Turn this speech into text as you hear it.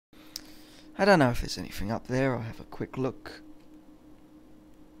I don't know if there's anything up there. I'll have a quick look.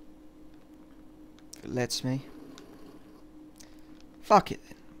 If it lets me. Fuck it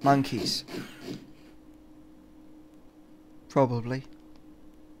then. Monkeys. Probably.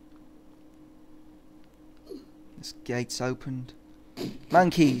 This gate's opened.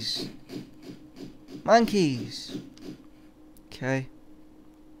 Monkeys! Monkeys! Okay.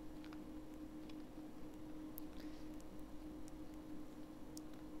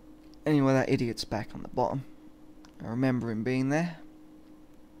 Anyway, that idiot's back on the bottom. I remember him being there.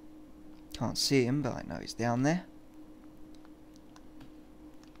 Can't see him, but I know he's down there.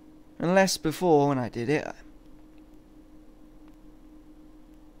 Unless before, when I did it...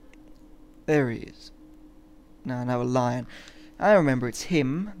 There he is. No, a lion. I remember it's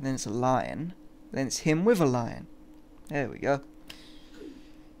him, then it's a lion, then it's him with a lion. There we go.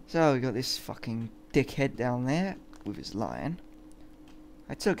 So we got this fucking dickhead down there with his lion.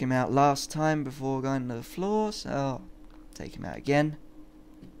 I took him out last time before going to the floor, so I'll take him out again.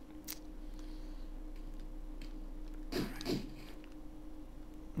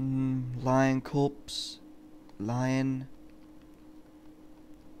 Lion corpse. Lion.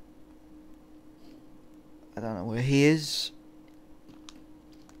 I don't know where he is.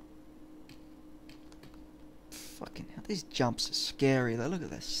 Fucking hell, these jumps are scary though. Look at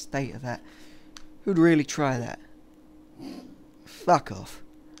the state of that. Who'd really try that? Fuck off.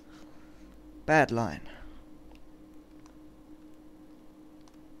 Bad line.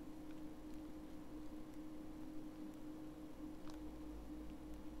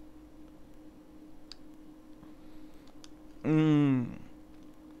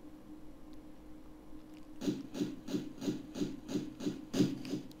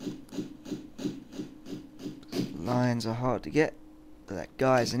 Lions are hard to get, but that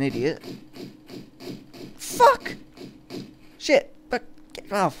guy's an idiot. Fuck! Shit! But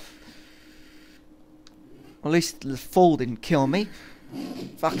get off! Well, at least the fall didn't kill me.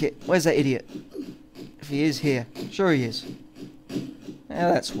 Fuck it. Where's that idiot? If he is here. Sure he is.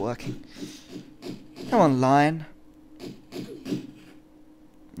 Yeah, that's working. Come on, lion.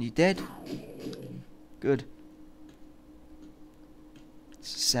 You dead? Good.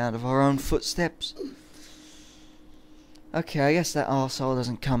 It's the sound of our own footsteps. Okay, I guess that arsehole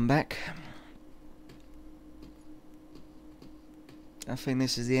doesn't come back. I think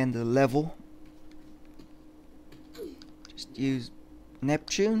this is the end of the level. Just use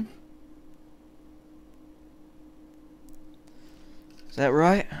Neptune. Is that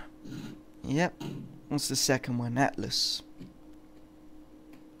right? Yep. What's the second one? Atlas.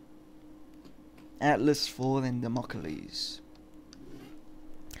 Atlas 4, then Democles.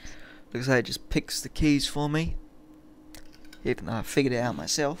 Looks like it just picks the keys for me. Even though I figured it out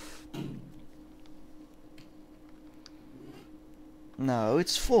myself. No,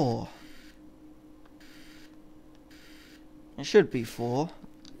 it's 4. It should be 4.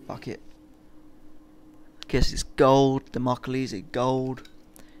 Fuck it. I guess it's gold. Democles is gold.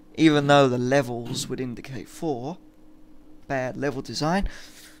 Even though the levels would indicate 4. Bad level design.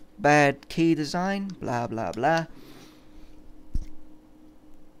 Bad key design. Blah blah blah.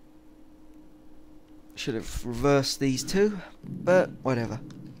 Should have reversed these two, but whatever.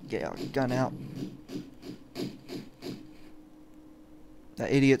 Get our gun out.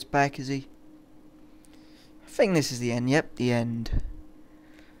 That idiot's back, is he? I think this is the end. Yep, the end.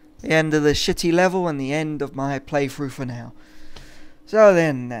 The end of the shitty level and the end of my playthrough for now. So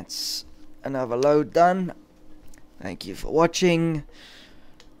then, that's another load done. Thank you for watching.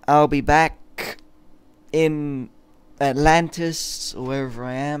 I'll be back in Atlantis, or wherever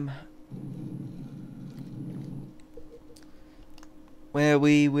I am, where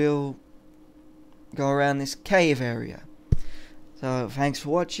we will go around this cave area. So thanks for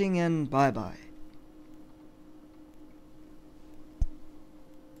watching and bye bye.